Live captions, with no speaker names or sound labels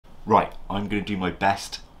Right, I'm going to do my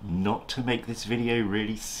best not to make this video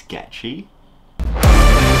really sketchy.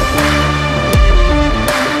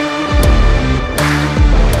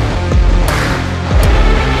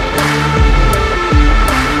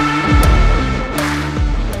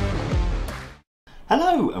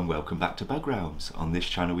 Hello and welcome back to Bug Realms. On this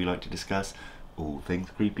channel we like to discuss all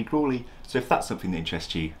things creepy crawly, so if that's something that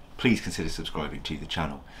interests you, please consider subscribing to the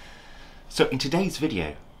channel. So in today's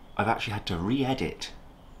video I've actually had to re-edit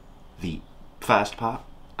the first part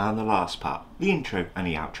and the last part, the intro and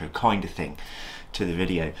the outro kind of thing to the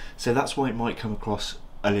video, so that's why it might come across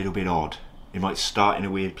a little bit odd. It might start in a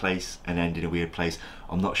weird place and end in a weird place.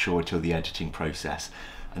 I'm not sure until the editing process.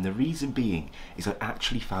 And the reason being is I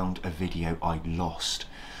actually found a video I lost.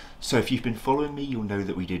 So if you've been following me, you'll know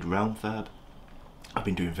that we did Realmfurb. I've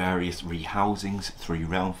been doing various rehousings through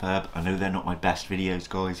Realmfurb. I know they're not my best videos,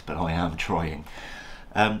 guys, but I am trying.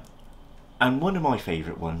 And one of my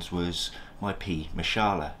favourite ones was my P,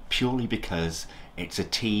 machala, purely because it's a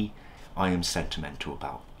T I am sentimental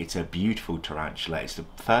about. It's a beautiful tarantula. It's the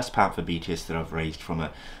first Pamphobeteus that I've raised from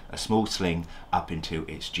a small sling up into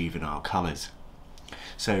its juvenile colours.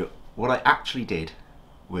 So what I actually did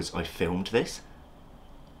was I filmed this,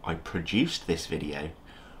 I produced this video,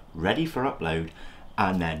 ready for upload,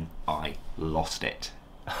 and then I lost it.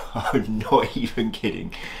 I'm not even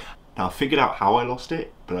kidding. Now I figured out how I lost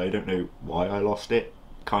it, but I don't know why I lost it,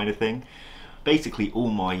 kind of thing. Basically all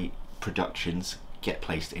my productions get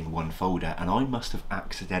placed in one folder, and I must have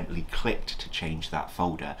accidentally clicked to change that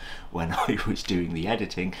folder when I was doing the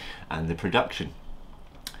editing and the production.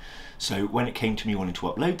 So when it came to me wanting to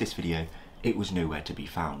upload this video, it was nowhere to be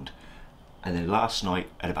found. And then last night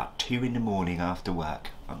at about 2 in the morning after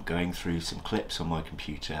work, I'm going through some clips on my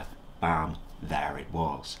computer, bam, there it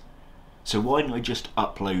was. So why didn't I just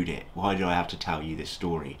upload it? Why did I have to tell you this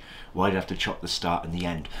story? Why did I have to chop the start and the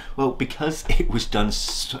end? Well, because it was done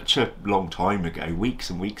such a long time ago,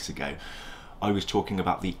 weeks and weeks ago. I was talking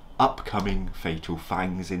about the upcoming Fatal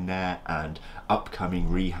Fangs in there and upcoming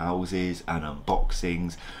rehouses and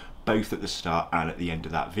unboxings, both at the start and at the end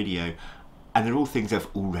of that video, and they're all things that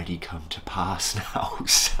have already come to pass now,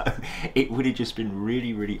 so it would have just been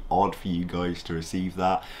really odd for you guys to receive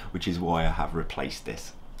that, which is why I have replaced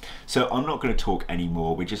this. So I'm not going to talk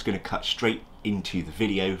anymore, we're just going to cut straight into the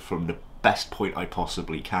video from the best point I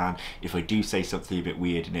possibly can. If I do say something a bit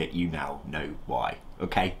weird in it, you now know why.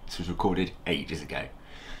 Okay, this was recorded ages ago.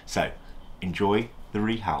 So enjoy the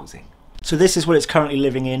rehousing. So this is what it's currently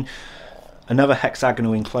living in. Another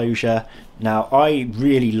hexagonal enclosure. Now I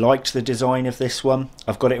really liked the design of this one.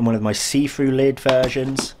 I've got it in one of my see-through lid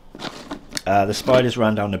versions. The spiders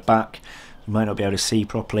run down the back. You might not be able to see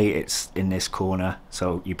properly, it's in this corner,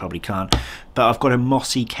 so you probably can't. But I've got a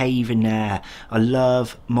mossy cave in there. I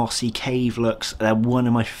love mossy cave looks. They're one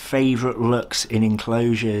of my favourite looks in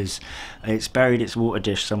enclosures. It's buried its water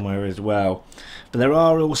dish somewhere as well. But there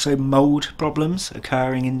are also mould problems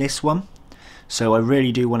occurring in this one. So I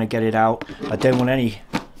really do want to get it out. I don't want any,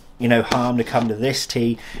 harm to come to this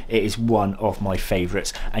tea. It is one of my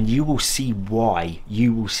favourites, and you will see why.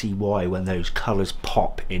 You will see why when those colours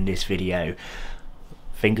pop in this video.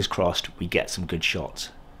 Fingers crossed we get some good shots.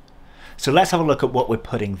 So let's have a look at what we're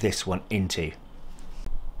putting this one into.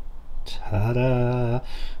 Ta-da!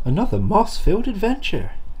 Another moss-filled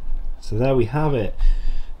adventure. So there we have it.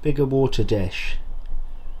 Bigger water dish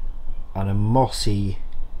and a mossy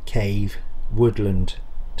cave woodland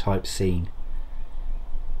type scene.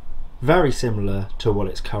 Very similar to what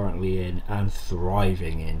it's currently in and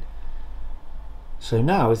thriving in. So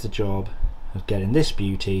now is the job of getting this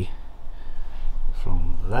beauty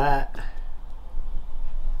from there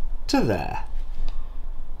to there.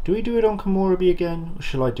 Do we do it on Komorebi again, or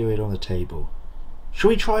shall I do it on the table? Shall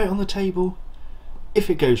we try it on the table? If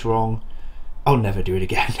it goes wrong, I'll never do it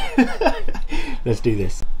again. Let's do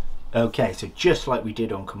this. Okay, so just like we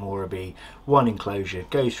did on Komorebi, one enclosure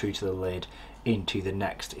goes through to the lid into the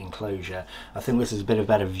next enclosure. I think this is a bit of a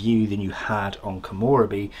better view than you had on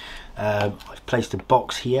Komorebi. I've placed a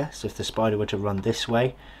box here, so if the spider were to run this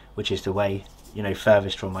way, which is the way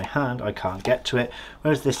furthest from my hand, I can't get to it,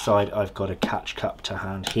 whereas this side I've got a catch cup to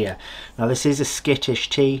hand here. Now this is a skittish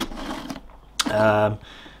tea,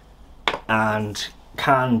 and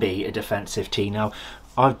can be a defensive tea. Now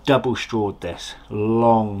I've double strawed this,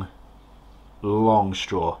 long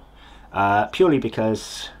straw, purely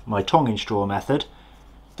because my tonging straw method,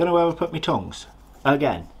 don't know where I've put my tongs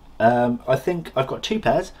again. I think I've got 2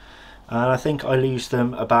 pairs, and I think I lose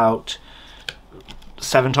them about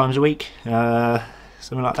 7 times a week,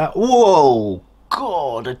 something like that. Whoa,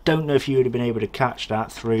 God, I don't know if you would have been able to catch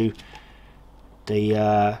that through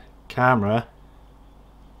the camera.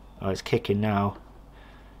 Oh, it's kicking now.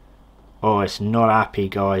 Oh, it's not happy,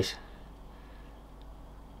 guys.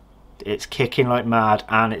 It's kicking like mad,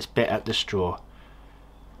 and it's bit at the straw.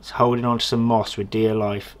 It's holding on to some moss with dear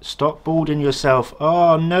life. Stop balding yourself.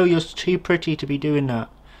 Oh no, you're too pretty to be doing that.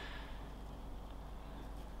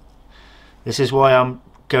 This is why I'm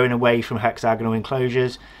going away from hexagonal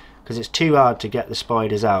enclosures, because it's too hard to get the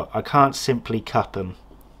spiders out. I can't simply cup them,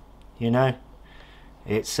 you know.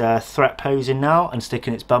 It's threat posing now and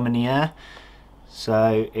sticking its bum in the air,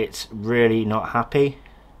 so it's really not happy.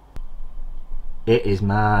 It is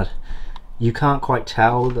mad. You can't quite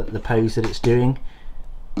tell that the pose that it's doing.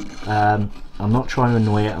 I'm not trying to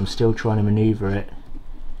annoy it, I'm still trying to maneuver it.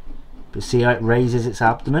 But see how it raises its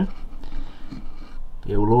abdomen?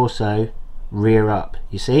 It will also rear up,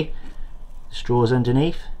 you see? The straw's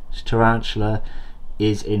underneath. This tarantula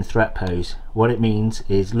is in threat pose. What it means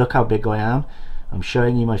is, look how big I am, I'm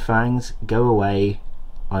showing you my fangs, go away,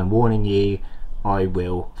 I'm warning you, I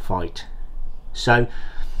will fight. So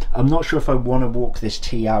I'm not sure if I want to walk this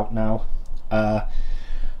tea out now.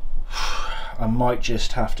 I might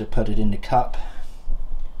just have to put it in the cup,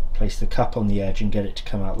 place the cup on the edge and get it to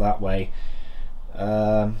come out that way,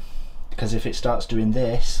 because if it starts doing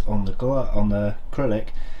this on the acrylic,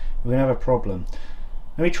 we're gonna have a problem.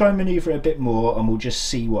 Let me try and maneuver it a bit more and we'll just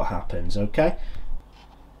see what happens, okay?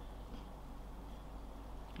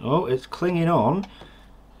 Oh, it's clinging on.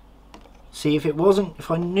 See,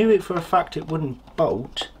 if I knew it for a fact it wouldn't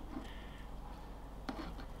bolt,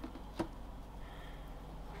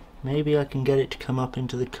 maybe I can get it to come up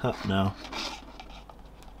into the cup now.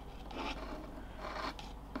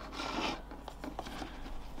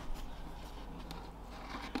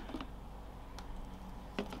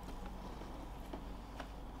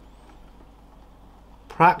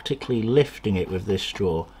 Practically lifting it with this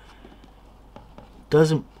straw.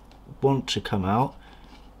 Doesn't want to come out,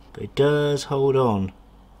 but it does hold on.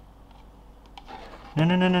 No,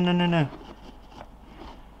 no, no, no, no, no, no.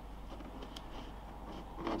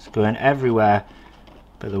 It's going everywhere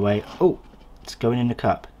but the way. Oh, it's going in the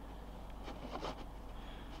cup.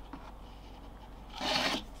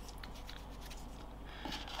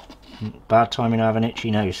 Bad timing to have an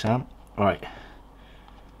itchy nose, Sam. Right,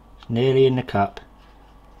 it's nearly in the cup.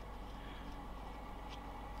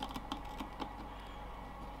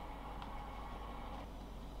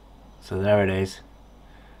 So there it is.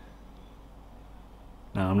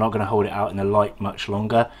 Now I'm not going to hold it out in the light much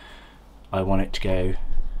longer. I want it to go.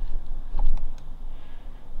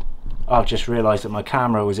 I've just realised that my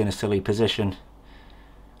camera was in a silly position.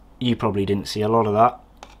 You probably didn't see a lot of that.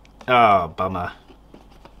 Oh, bummer.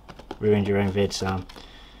 Ruined your own vid, Sam.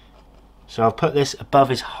 So I'll put this above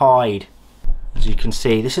his hide. As you can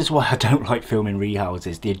see, this is why I don't like filming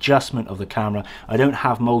rehouses. The adjustment of the camera. I don't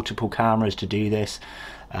have multiple cameras to do this.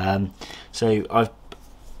 So I've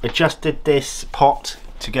adjusted this pot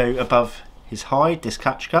to go above his hide, this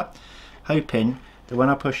catch cup, hoping that when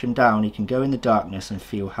I push him down he can go in the darkness and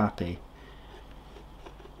feel happy.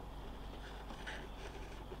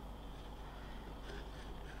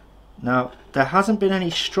 Now there hasn't been any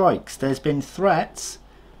strikes, there's been threats,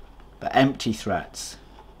 but empty threats.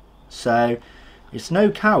 So it's no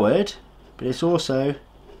coward, but it's also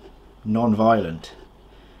non-violent.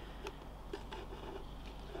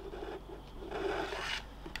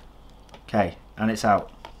 Okay, and it's out.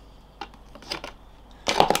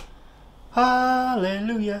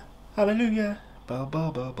 Hallelujah, hallelujah. Ba,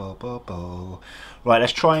 ba, ba, ba, ba, ba. Right,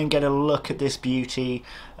 let's try and get a look at this beauty,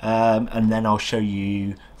 and then I'll show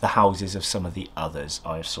you the houses of some of the others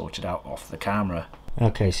I've sorted out off the camera.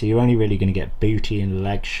 Okay, so you're only really going to get booty and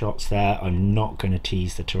leg shots there. I'm not going to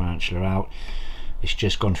tease the tarantula out. It's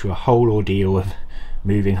just gone through a whole ordeal of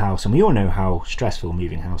moving house, and we all know how stressful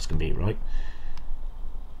moving house can be, right?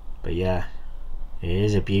 But yeah, it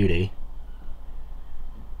is a beauty.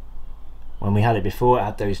 When we had it before, it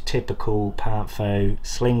had those typical Pantho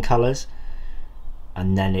sling colours,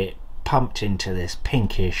 and then it pumped into this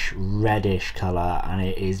pinkish reddish colour, and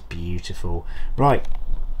it is beautiful. Right,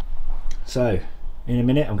 so in a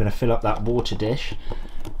minute I'm going to fill up that water dish,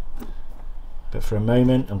 but for a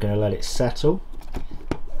moment I'm going to let it settle.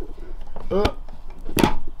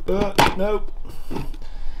 No.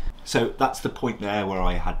 So that's the point there where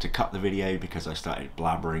I had to cut the video because I started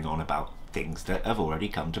blabbering on about things that have already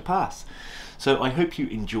come to pass. So I hope you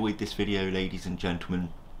enjoyed this video, ladies and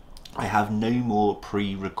gentlemen. I have no more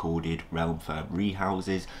pre-recorded Realm Firm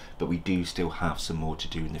rehouses, but we do still have some more to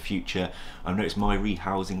do in the future. I've noticed my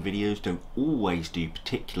rehousing videos don't always do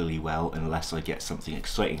particularly well unless I get something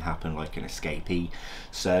exciting happen like an escapee.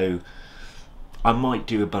 So I might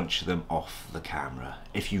do a bunch of them off the camera.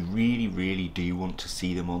 If you really do want to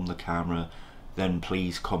see them on the camera, then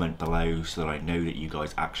please comment below so that I know that you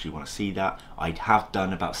guys actually want to see that. I have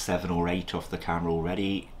done about 7 or 8 off the camera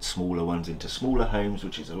already, smaller ones into smaller homes,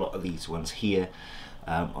 which is a lot of these ones here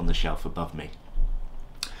on the shelf above me.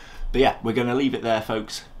 But yeah, we're going to leave it there,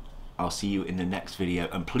 folks. I'll see you in the next video,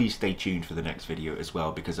 and please stay tuned for the next video as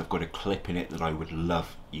well, because I've got a clip in it that I would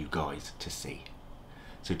love you guys to see.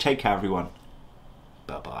 So take care, everyone.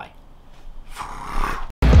 Bye bye.